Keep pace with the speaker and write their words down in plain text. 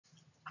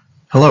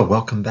Hello,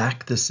 welcome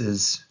back. This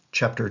is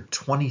Chapter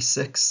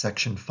 26,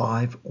 Section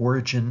 5,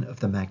 Origin of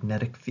the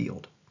Magnetic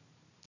Field.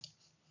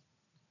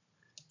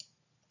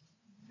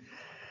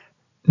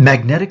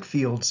 Magnetic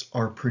fields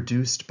are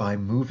produced by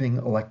moving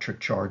electric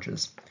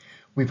charges.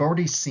 We've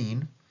already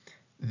seen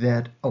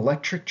that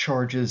electric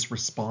charges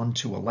respond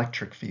to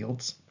electric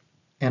fields,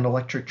 and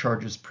electric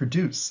charges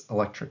produce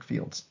electric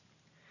fields.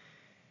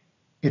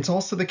 It's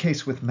also the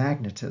case with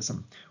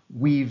magnetism.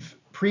 We've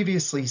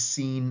previously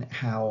seen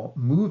how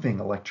moving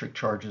electric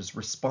charges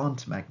respond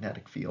to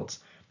magnetic fields,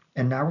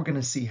 and now we're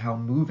going to see how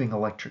moving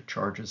electric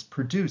charges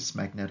produce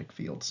magnetic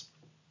fields.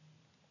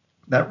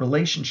 That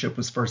relationship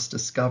was first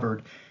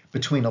discovered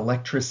between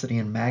electricity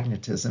and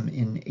magnetism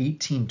in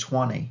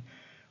 1820,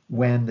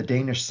 when the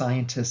Danish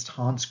scientist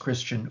Hans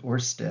Christian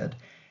Ørsted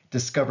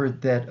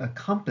discovered that a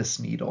compass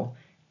needle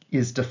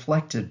is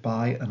deflected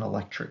by an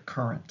electric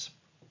current.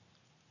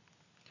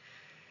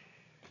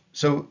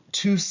 So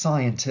two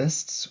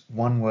scientists,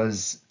 one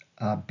was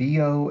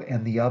Biot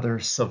and the other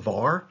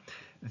Savart,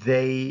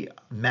 they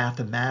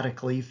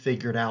mathematically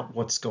figured out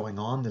what's going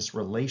on, this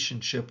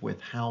relationship with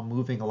how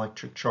moving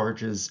electric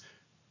charges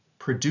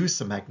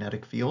produce a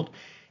magnetic field,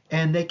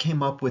 and they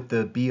came up with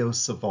the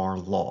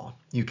Biot-Savart law.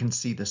 You can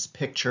see this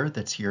picture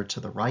that's here to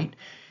the right.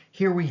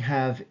 Here we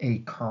have a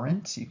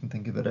current. You can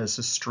think of it as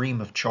a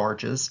stream of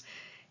charges,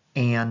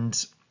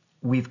 and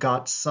we've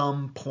got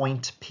some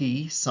point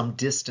P, some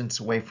distance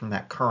away from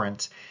that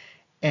current.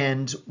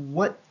 And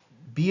what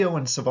Biot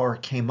and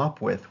Savart came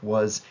up with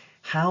was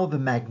how the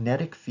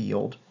magnetic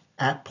field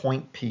at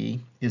point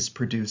P is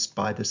produced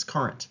by this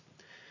current.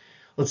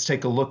 Let's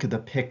take a look at the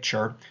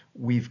picture.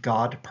 We've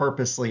got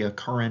purposely a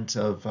current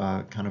of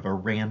kind of a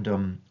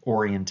random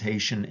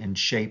orientation and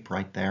shape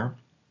right there.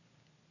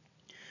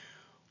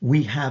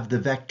 We have the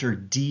vector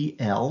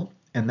dl,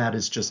 and that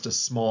is just a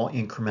small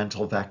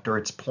incremental vector.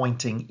 It's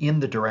pointing in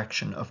the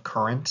direction of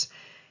current.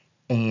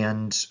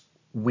 And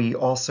we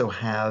also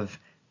have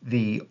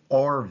the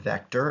r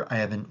vector. I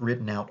haven't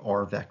written out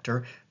r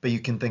vector, but you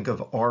can think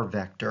of r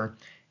vector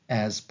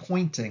as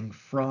pointing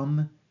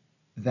from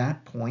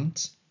that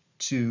point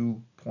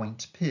to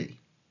point P.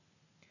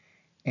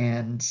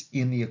 And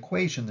in the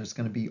equation, there's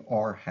going to be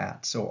r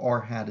hat. So r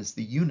hat is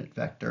the unit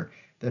vector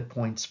that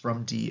points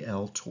from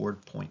dl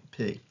toward point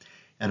P.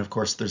 And of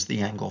course, there's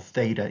the angle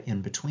theta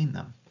in between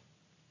them.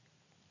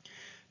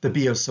 The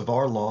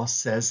Biot-Savart law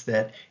says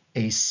that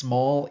a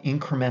small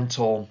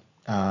incremental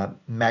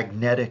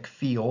magnetic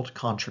field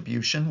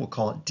contribution, we'll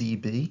call it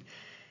dB,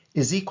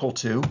 is equal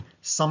to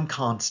some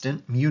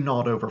constant, mu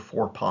naught over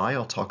 4 pi,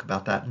 I'll talk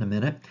about that in a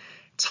minute,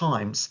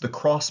 times the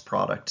cross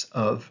product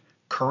of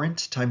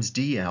current times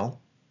dl,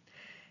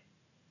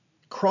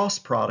 cross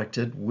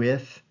producted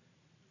with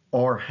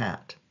r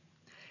hat,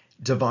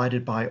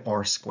 divided by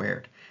r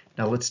squared.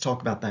 Now let's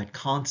talk about that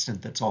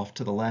constant that's off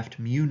to the left,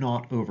 mu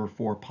naught over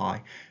 4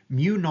 pi.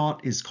 Mu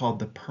naught is called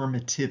the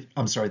permeability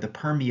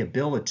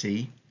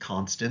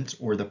constant,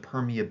 or the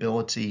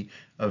permeability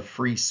of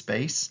free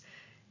space.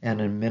 And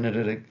a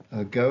minute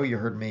ago, you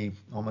heard me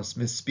almost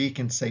misspeak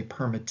and say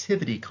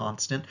permittivity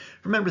constant.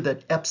 Remember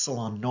that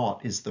epsilon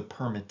naught is the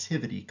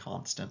permittivity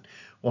constant.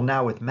 Well,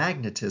 now with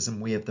magnetism,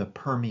 we have the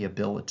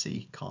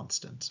permeability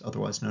constant,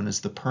 otherwise known as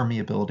the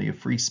permeability of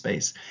free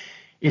space.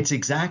 It's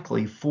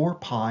exactly 4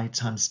 pi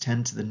times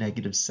 10 to the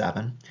negative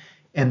 7,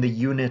 and the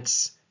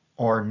units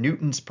are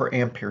newtons per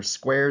ampere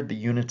squared. The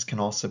units can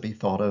also be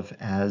thought of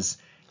as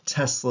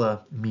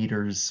Tesla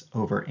meters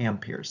over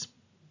amperes.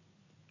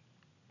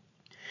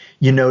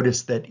 You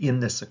notice that in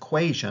this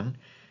equation,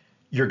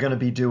 you're going to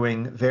be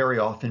doing very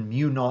often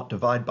mu naught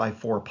divided by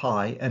 4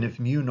 pi, and if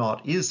mu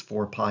naught is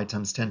 4 pi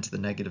times 10 to the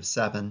negative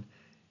 7,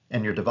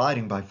 and you're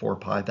dividing by 4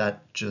 pi,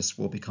 that just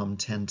will become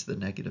 10 to the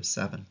negative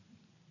 7.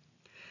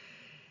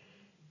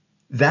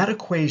 That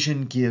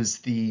equation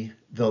gives the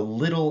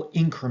little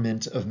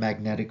increment of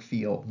magnetic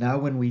field. Now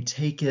when we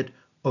take it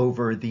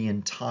over the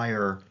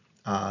entire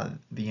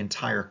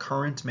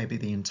current, maybe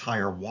the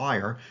entire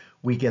wire,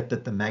 we get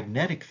that the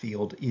magnetic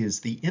field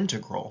is the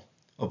integral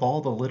of all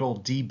the little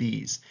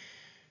dBs.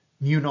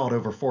 Mu naught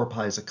over 4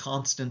 pi is a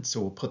constant, so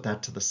we'll put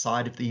that to the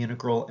side of the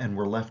integral, and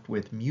we're left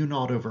with mu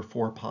naught over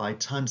 4 pi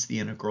times the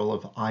integral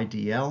of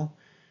IDL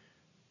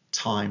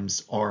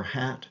times r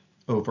hat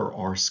over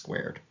r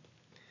squared.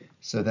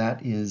 So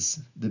that is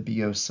the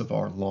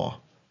Biot-Savart law.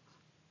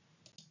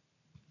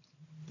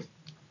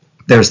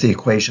 There's the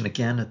equation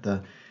again at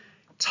the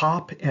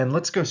top, and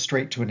let's go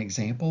straight to an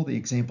example, the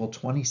example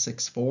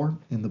 26.4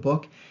 in the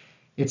book.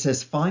 It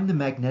says, find the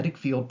magnetic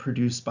field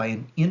produced by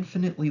an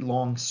infinitely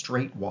long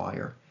straight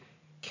wire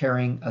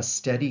carrying a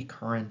steady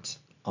current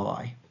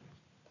I.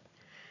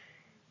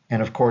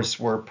 And of course,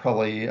 we're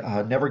probably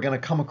never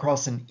going to come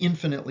across an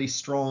infinitely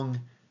strong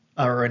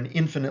or an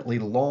infinitely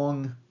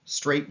long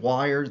straight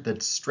wire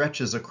that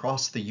stretches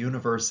across the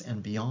universe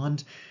and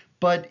beyond,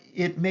 but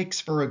it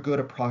makes for a good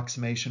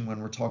approximation when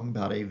we're talking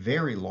about a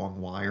very long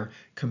wire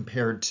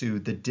compared to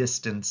the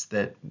distance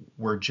that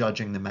we're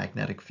judging the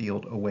magnetic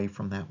field away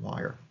from that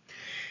wire.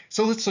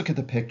 So let's look at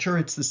the picture.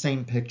 It's the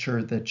same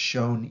picture that's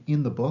shown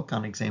in the book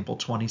on example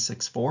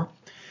 26.4.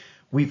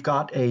 We've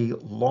got a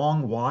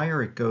long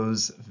wire. It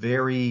goes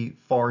very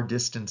far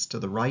distance to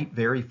the right,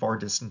 very far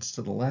distance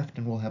to the left,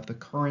 and we'll have the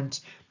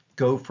current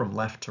go from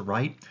left to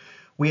right.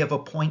 We have a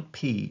point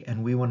P,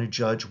 and we want to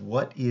judge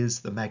what is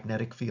the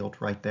magnetic field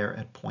right there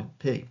at point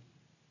P.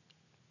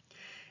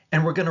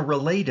 And we're going to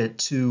relate it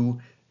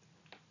to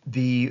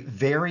the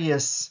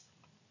various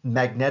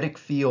magnetic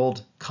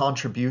field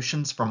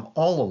contributions from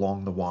all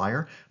along the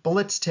wire. But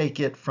let's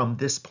take it from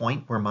this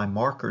point where my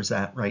marker's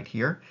at right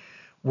here.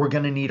 We're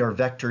going to need our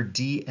vector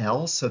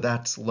dl, so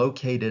that's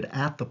located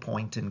at the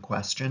point in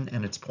question,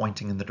 and it's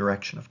pointing in the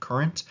direction of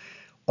current.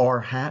 R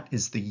hat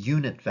is the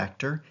unit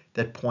vector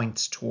that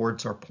points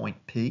towards our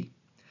point P.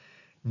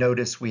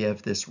 Notice we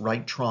have this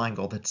right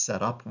triangle that's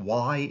set up.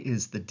 Y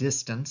is the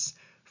distance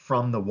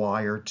from the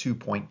wire to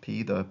point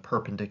P, the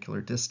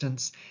perpendicular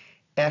distance.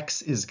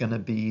 X is going to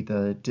be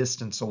the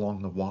distance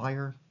along the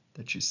wire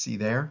that you see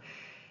there.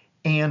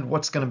 And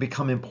what's going to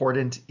become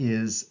important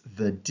is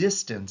the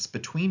distance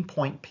between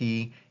point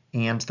P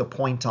and the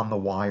point on the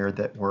wire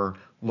that we're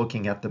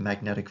looking at the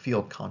magnetic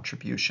field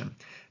contribution.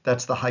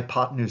 That's the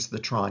hypotenuse of the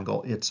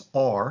triangle. It's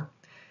R.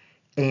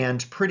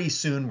 And pretty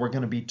soon we're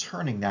going to be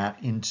turning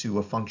that into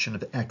a function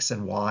of x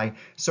and y.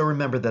 So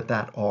remember that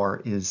that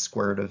R is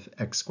square root of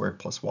x squared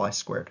plus y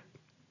squared.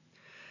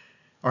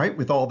 All right,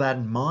 with all that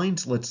in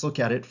mind, let's look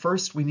at it.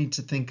 First, we need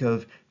to think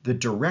of the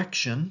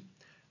direction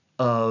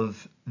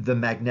of the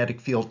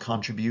magnetic field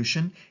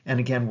contribution. And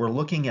again, we're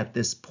looking at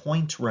this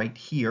point right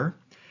here,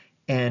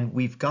 and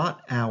we've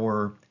got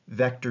our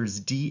vectors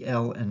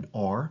dl and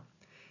r,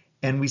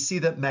 and we see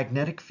that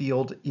magnetic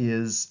field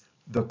is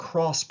the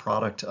cross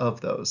product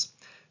of those.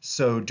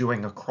 So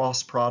doing a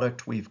cross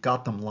product, we've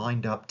got them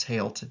lined up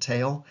tail to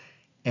tail,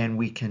 and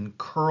we can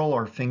curl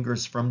our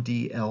fingers from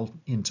dl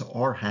into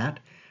r hat,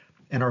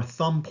 and our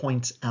thumb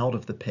points out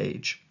of the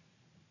page.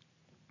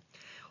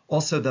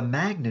 Also, the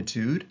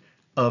magnitude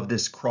of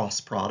this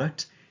cross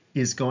product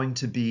is going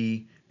to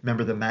be,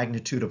 remember the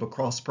magnitude of a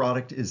cross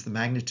product is the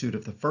magnitude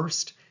of the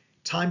first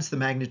times the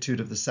magnitude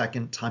of the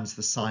second times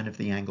the sine of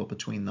the angle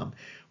between them.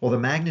 Well, the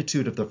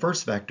magnitude of the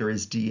first vector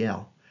is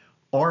dl.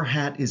 R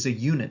hat is a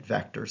unit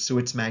vector, so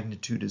its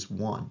magnitude is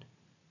 1.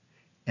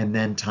 And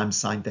then times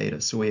sine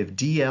theta. So we have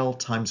dl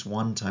times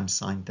 1 times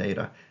sine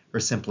theta, or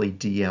simply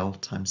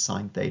dl times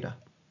sine theta.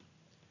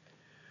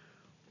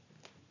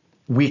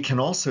 We can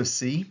also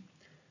see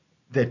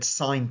that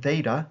sine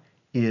theta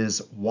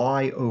is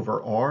y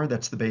over r.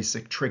 That's the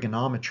basic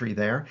trigonometry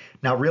there.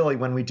 Now, really,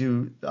 when we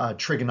do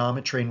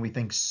trigonometry and we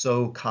think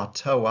so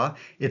katoa,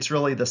 it's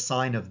really the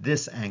sine of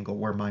this angle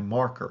where my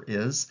marker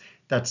is.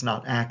 That's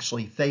not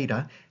actually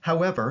theta.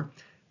 However,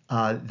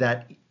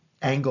 that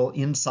angle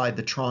inside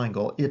the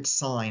triangle, its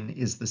sine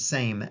is the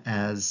same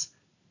as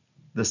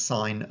the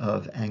sine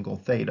of angle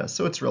theta.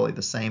 So it's really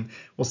the same.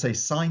 We'll say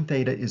sine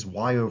theta is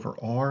y over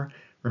r.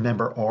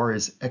 Remember, r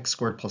is x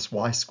squared plus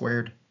y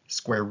squared,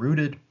 square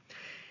rooted.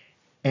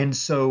 And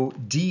so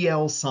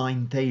dl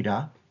sine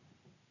theta,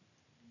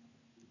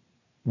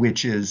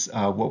 which is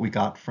what we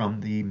got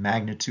from the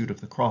magnitude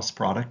of the cross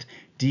product,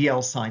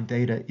 dl sine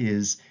theta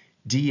is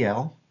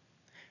dl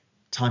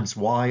times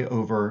y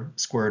over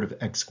square root of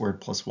x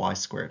squared plus y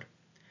squared.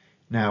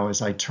 Now,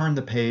 as I turn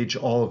the page,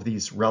 all of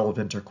these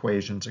relevant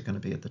equations are going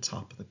to be at the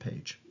top of the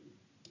page.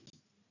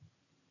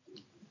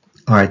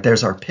 All right,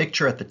 there's our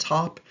picture at the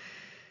top.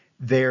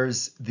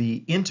 There's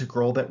the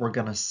integral that we're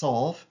going to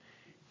solve.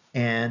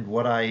 And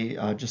what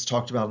I just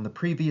talked about on the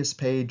previous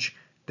page,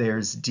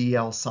 there's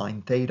dl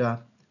sine theta,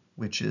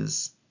 which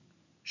is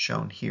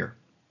shown here.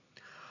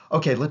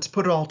 Okay, let's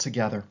put it all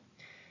together.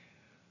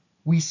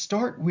 We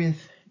start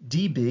with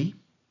dB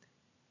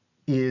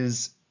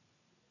is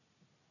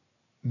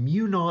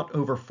mu naught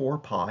over 4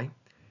 pi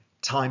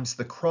times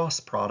the cross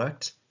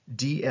product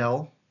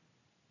dl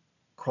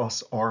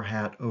cross r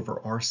hat over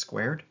r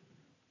squared.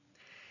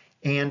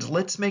 And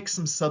let's make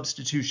some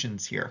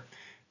substitutions here.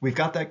 We've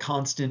got that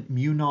constant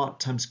mu naught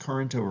times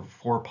current over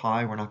 4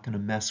 pi. We're not going to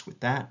mess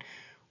with that.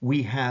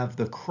 We have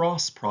the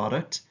cross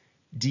product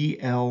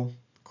dl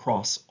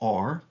cross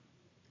r,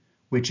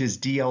 which is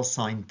dl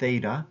sine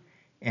theta.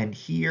 And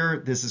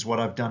here, this is what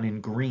I've done in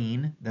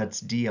green.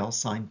 That's dl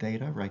sine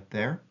theta right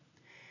there.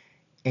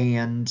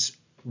 And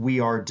we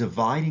are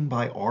dividing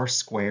by r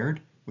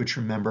squared, which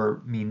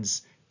remember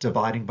means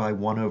dividing by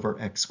 1 over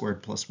x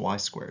squared plus y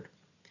squared.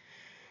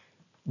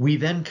 We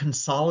then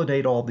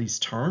consolidate all these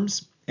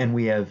terms, and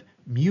we have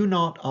mu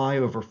naught I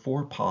over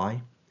 4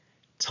 pi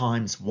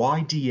times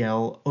y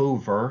dl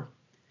over,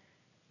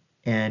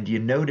 and you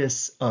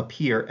notice up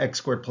here, x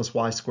squared plus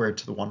y squared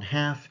to the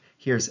 1/2.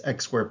 Here's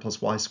x squared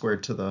plus y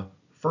squared to the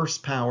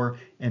first power,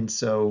 and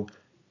so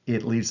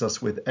it leaves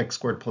us with x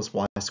squared plus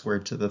y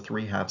squared to the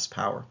 3/2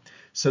 power.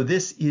 So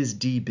this is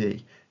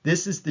dB.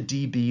 This is the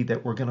dB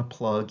that we're going to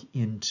plug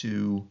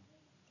into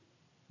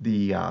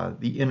the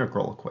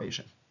integral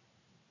equation.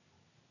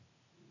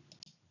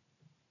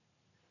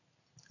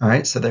 All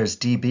right, so there's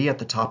dB at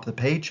the top of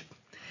the page.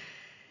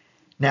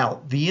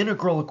 Now, the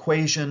integral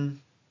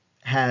equation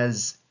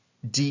has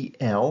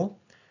dl,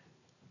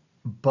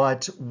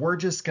 but we're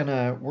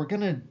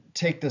gonna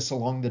take this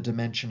along the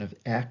dimension of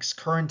x.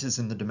 Current is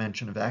in the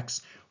dimension of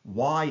x.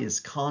 Y is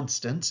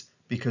constant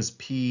because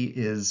P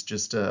is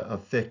just a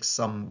fixed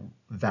some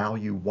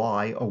value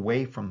y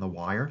away from the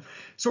wire.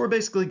 So we're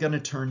basically going to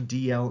turn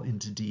dl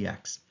into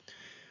dx.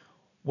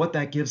 What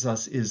that gives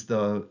us is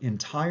the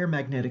entire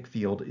magnetic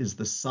field is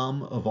the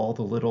sum of all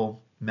the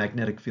little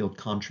magnetic field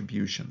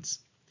contributions.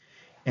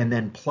 And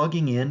then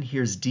plugging in,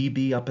 here's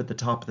dB up at the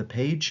top of the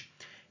page,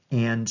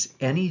 and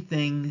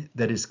anything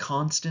that is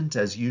constant,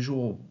 as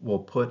usual, we'll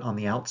put on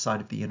the outside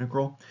of the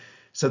integral.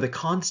 So the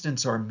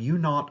constants are mu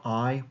naught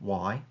I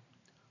y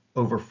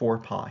over 4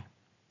 pi.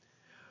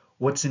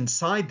 What's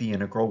inside the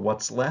integral,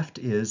 what's left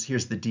is,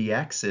 here's the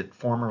dx. It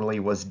formerly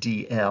was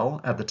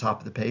dl at the top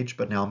of the page,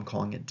 but now I'm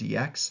calling it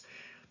dx,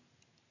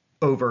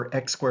 over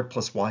x squared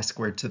plus y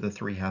squared to the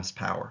 3/2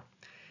 power.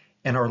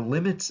 And our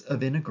limits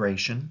of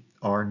integration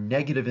are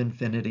negative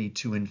infinity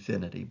to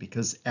infinity,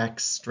 because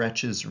x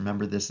stretches,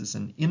 remember this is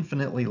an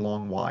infinitely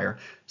long wire,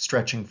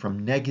 stretching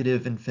from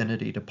negative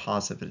infinity to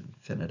positive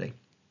infinity.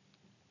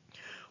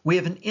 We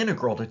have an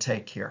integral to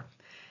take here.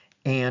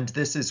 And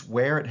this is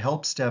where it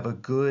helps to have a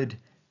good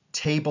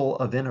table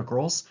of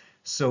integrals.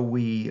 So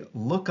we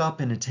look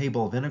up in a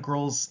table of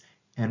integrals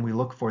and we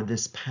look for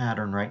this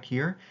pattern right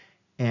here.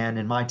 And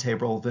in my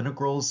table of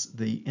integrals,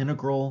 the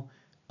integral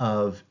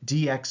of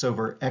dx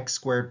over x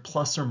squared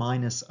plus or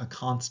minus a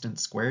constant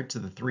squared to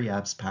the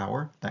 3/2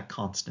 power, that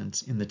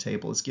constant in the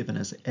table is given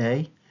as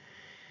a,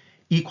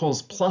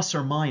 equals plus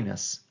or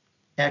minus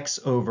x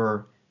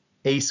over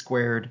a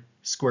squared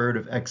square root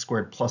of x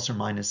squared plus or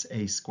minus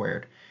a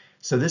squared.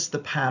 So this is the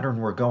pattern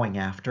we're going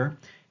after,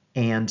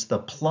 and the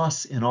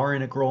plus in our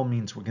integral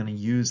means we're going to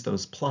use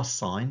those plus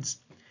signs.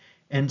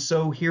 And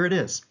so here it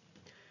is.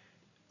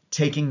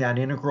 Taking that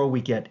integral, we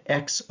get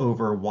x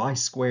over y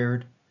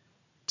squared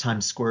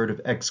times square root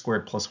of x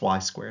squared plus y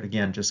squared.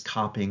 Again, just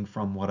copying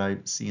from what I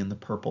see in the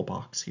purple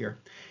box here.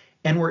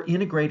 And we're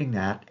integrating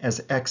that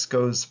as x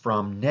goes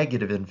from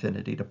negative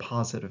infinity to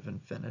positive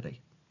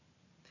infinity.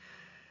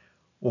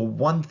 Well,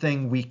 one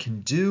thing we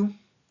can do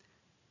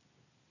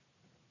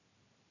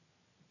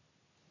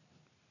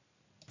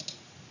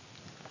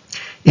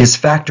is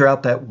factor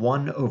out that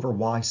 1 over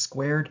y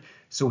squared.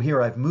 So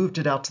here I've moved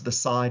it out to the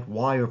side.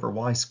 Y over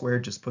y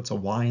squared just puts a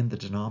y in the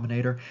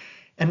denominator.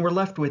 And we're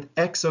left with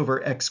x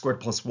over x squared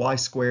plus y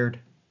squared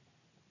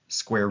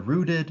square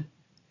rooted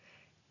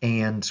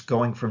and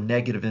going from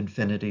negative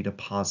infinity to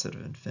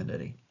positive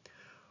infinity.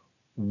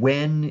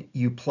 When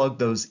you plug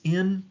those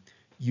in,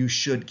 you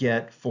should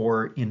get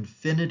for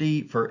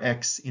infinity, for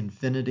x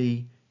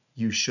infinity,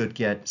 you should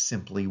get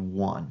simply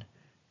 1.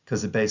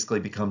 Because it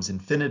basically becomes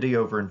infinity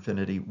over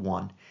infinity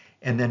 1.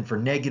 And then for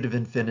negative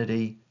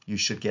infinity, you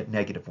should get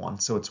negative 1.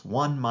 So it's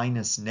 1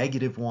 minus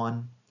negative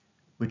 1,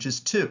 which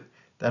is 2.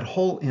 That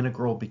whole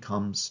integral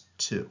becomes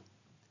 2.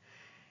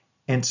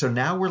 And so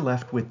now we're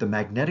left with the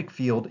magnetic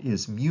field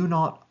is mu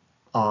naught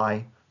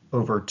I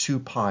over 2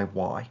 pi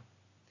y.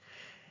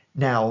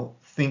 Now,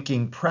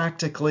 thinking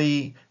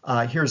practically,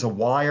 here's a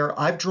wire.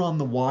 I've drawn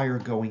the wire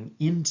going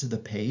into the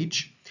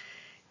page.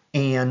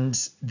 And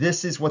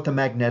this is what the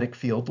magnetic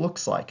field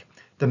looks like.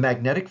 The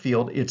magnetic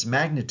field, its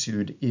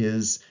magnitude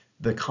is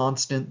the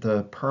constant,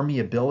 the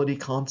permeability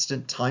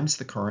constant times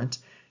the current,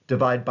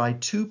 divided by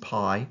 2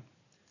 pi,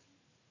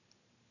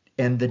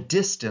 and the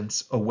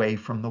distance away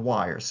from the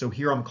wire. So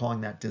here I'm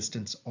calling that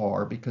distance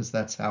r because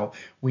that's how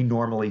we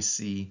normally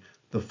see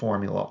the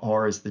formula.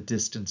 R is the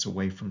distance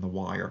away from the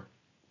wire.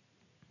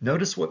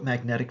 Notice what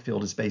magnetic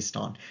field is based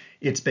on.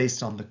 It's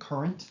based on the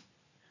current.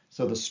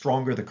 So the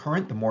stronger the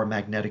current, the more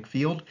magnetic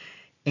field,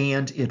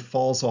 and it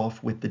falls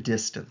off with the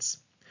distance.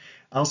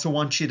 I also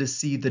want you to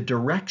see the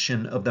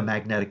direction of the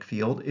magnetic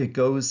field. It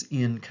goes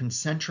in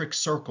concentric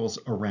circles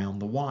around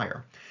the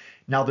wire.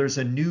 Now there's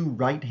a new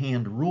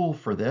right-hand rule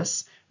for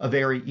this, a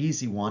very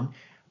easy one.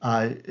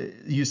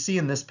 You see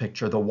in this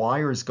picture, the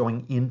wire is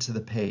going into the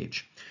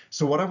page.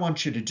 So what I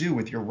want you to do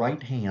with your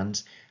right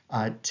hand,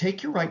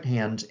 take your right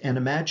hand and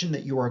imagine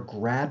that you are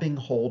grabbing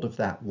hold of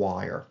that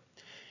wire.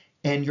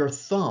 And your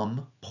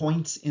thumb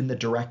points in the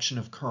direction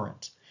of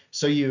current.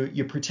 So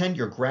you pretend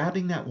you're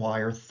grabbing that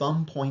wire,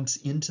 thumb points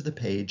into the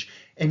page,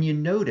 and you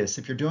notice,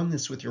 if you're doing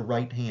this with your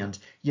right hand,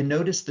 you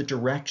notice the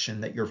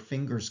direction that your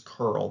fingers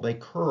curl. They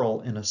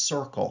curl in a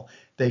circle.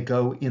 They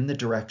go in the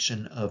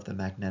direction of the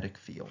magnetic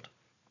field.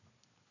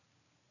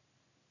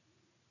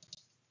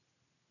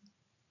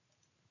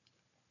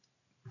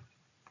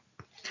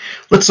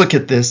 Let's look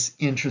at this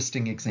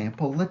interesting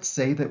example. Let's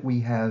say that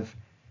we have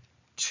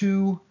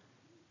two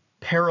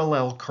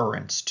parallel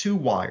currents, two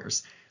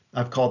wires.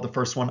 I've called the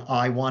first one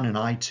I1 and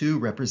I2,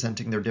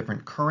 representing their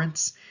different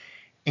currents.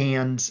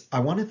 And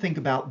I want to think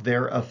about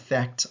their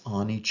effect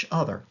on each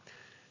other.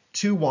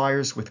 Two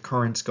wires with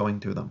currents going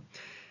through them.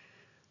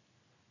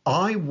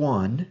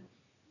 I1,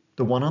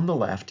 the one on the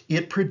left,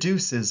 it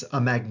produces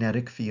a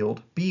magnetic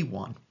field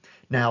B1.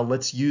 Now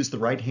let's use the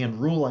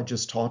right-hand rule I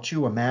just taught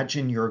you.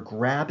 Imagine you're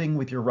grabbing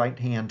with your right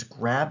hand,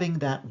 grabbing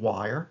that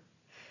wire,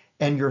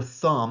 and your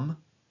thumb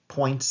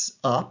points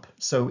up,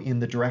 so in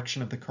the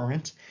direction of the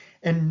current.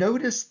 And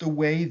notice the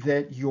way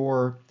that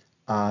your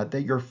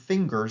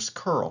fingers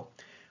curl.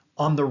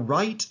 On the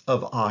right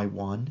of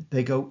I1,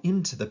 they go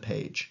into the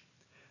page.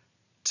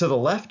 To the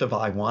left of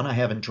I1, I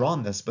haven't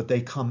drawn this, but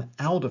they come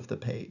out of the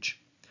page.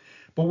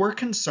 But we're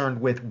concerned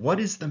with what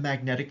is the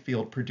magnetic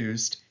field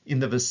produced in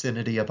the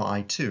vicinity of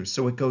I2,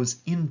 so it goes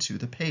into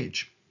the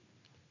page.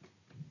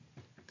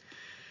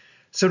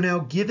 So now,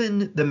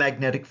 given the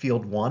magnetic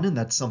field 1, and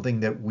that's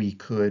something that we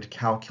could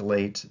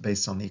calculate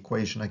based on the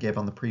equation I gave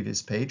on the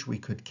previous page, we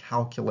could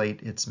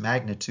calculate its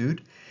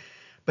magnitude.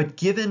 But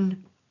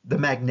given the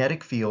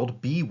magnetic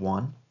field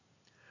B1,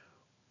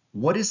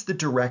 what is the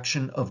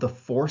direction of the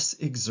force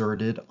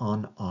exerted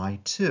on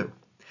I2?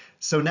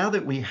 So now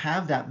that we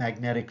have that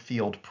magnetic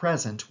field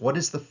present, what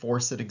is the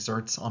force it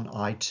exerts on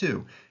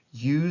I2?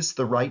 Use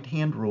the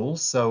right-hand rule.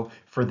 So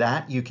for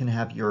that, you can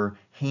have your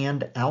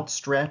hand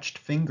outstretched,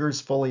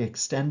 fingers fully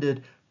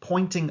extended,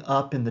 pointing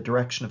up in the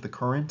direction of the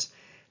current.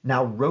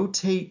 Now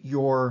rotate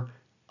your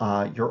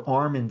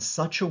arm in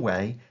such a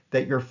way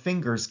that your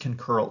fingers can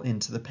curl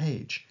into the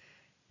page.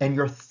 And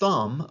your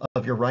thumb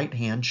of your right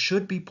hand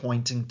should be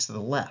pointing to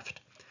the left,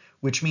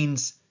 which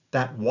means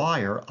that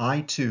wire,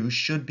 I2,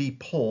 should be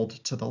pulled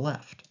to the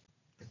left.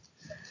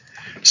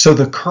 So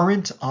the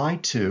current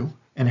I2,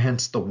 and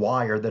hence the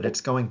wire that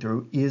it's going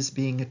through, is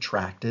being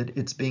attracted.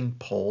 It's being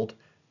pulled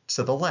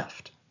to the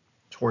left,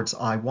 towards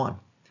I1.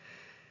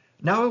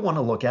 Now I want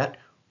to look at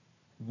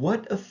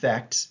what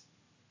effect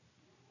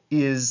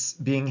is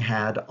being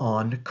had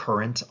on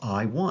current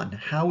I1.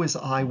 How is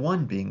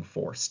I1 being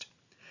forced?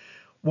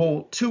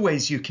 Well, two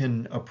ways you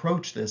can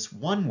approach this.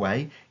 One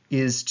way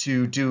is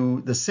to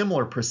do the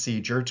similar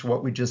procedure to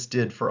what we just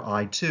did for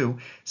I2.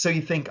 So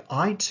you think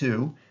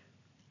I2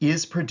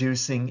 is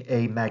producing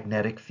a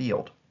magnetic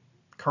field.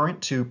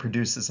 Current 2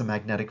 produces a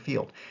magnetic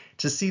field.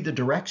 To see the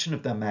direction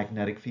of that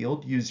magnetic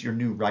field, use your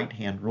new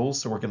right-hand rule.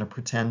 So we're going to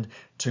pretend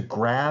to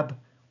grab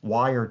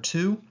wire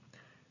 2,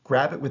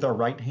 grab it with our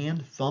right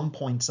hand, thumb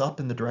points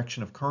up in the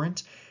direction of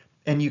current,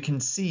 and you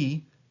can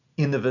see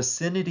in the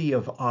vicinity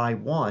of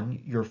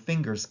I1, your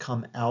fingers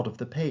come out of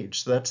the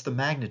page. So that's the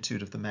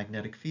magnitude of the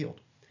magnetic field.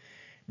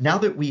 Now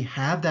that we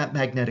have that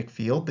magnetic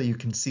field that you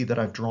can see that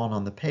I've drawn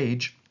on the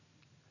page,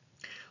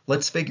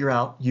 let's figure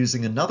out,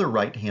 using another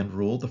right-hand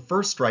rule, the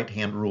first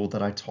right-hand rule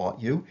that I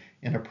taught you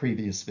in a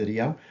previous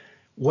video,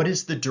 what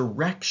is the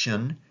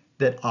direction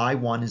that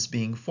I1 is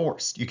being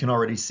forced? You can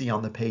already see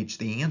on the page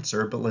the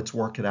answer, but let's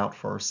work it out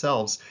for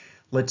ourselves.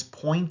 Let's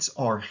point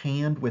our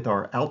hand with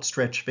our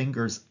outstretched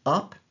fingers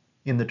up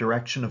in the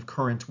direction of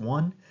current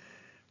 1,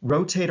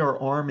 rotate our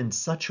arm in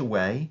such a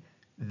way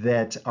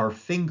that our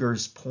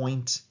fingers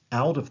point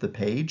out of the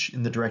page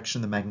in the direction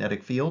of the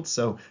magnetic field,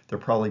 so they're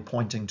probably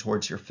pointing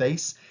towards your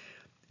face,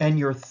 and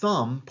your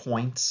thumb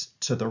points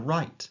to the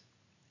right.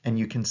 And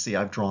you can see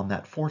I've drawn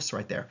that force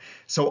right there.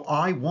 So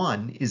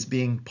I1 is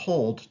being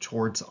pulled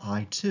towards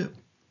I2.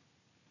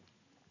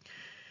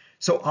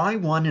 So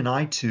I1 and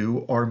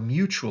I2 are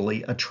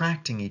mutually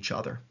attracting each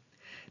other.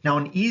 Now,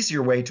 an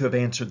easier way to have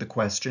answered the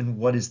question,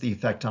 what is the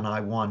effect on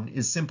I1,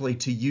 is simply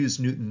to use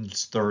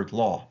Newton's third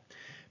law.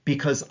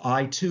 Because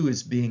I2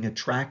 is being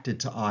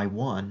attracted to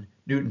I1,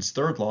 Newton's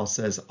third law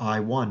says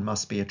I1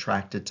 must be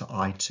attracted to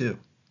I2.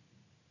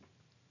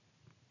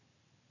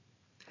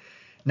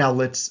 Now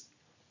let's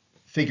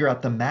figure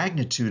out the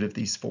magnitude of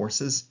these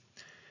forces.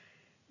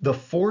 The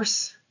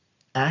force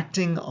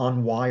acting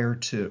on wire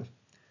 2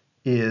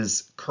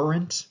 is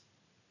current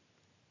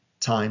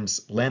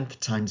times length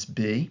times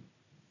B.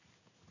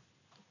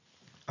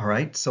 All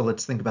right, so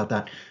let's think about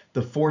that.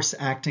 The force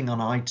acting on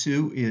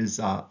I2 is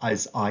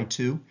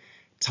I2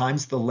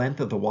 times the length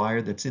of the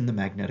wire that's in the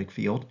magnetic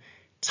field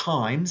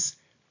times,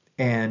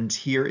 and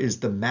here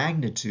is the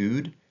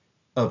magnitude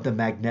of the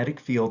magnetic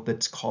field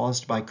that's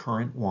caused by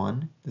current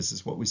 1. This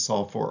is what we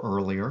solved for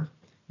earlier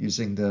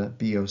using the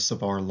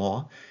Biot-Savart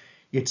law.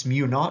 It's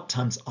mu naught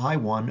times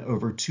I1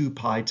 over 2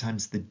 pi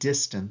times the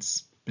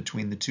distance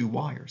between the two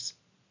wires.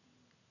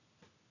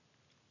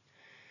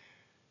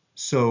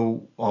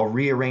 So I'll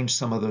rearrange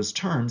some of those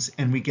terms,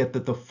 and we get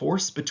that the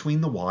force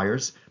between the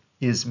wires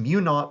is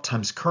mu naught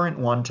times current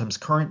 1 times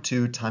current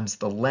 2 times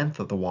the length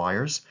of the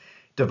wires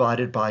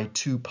divided by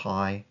 2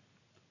 pi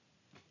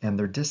and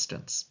their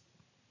distance.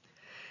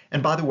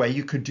 And by the way,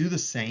 you could do the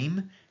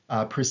same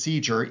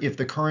procedure if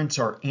the currents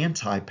are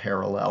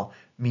anti-parallel,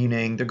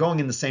 meaning they're going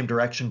in the same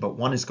direction, but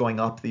one is going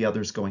up, the other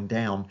is going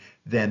down,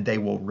 then they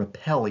will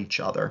repel each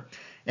other.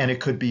 And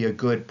it could be a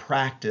good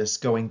practice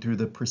going through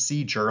the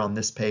procedure on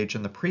this page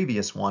and the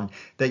previous one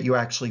that you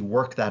actually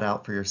work that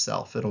out for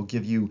yourself. It'll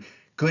give you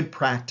good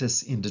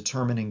practice in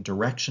determining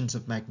directions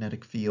of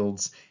magnetic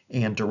fields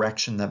and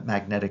direction that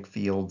magnetic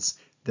fields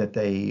that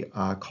they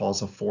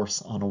cause a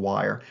force on a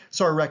wire.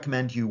 So I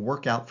recommend you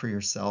work out for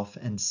yourself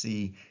and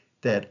see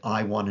that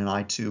I1 and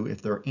I2,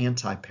 if they're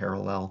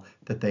anti-parallel,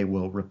 that they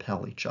will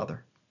repel each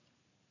other.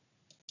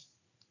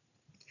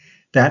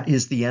 That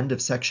is the end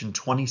of section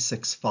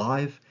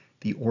 26.5,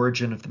 the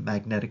origin of the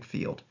magnetic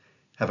field.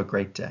 Have a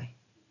great day.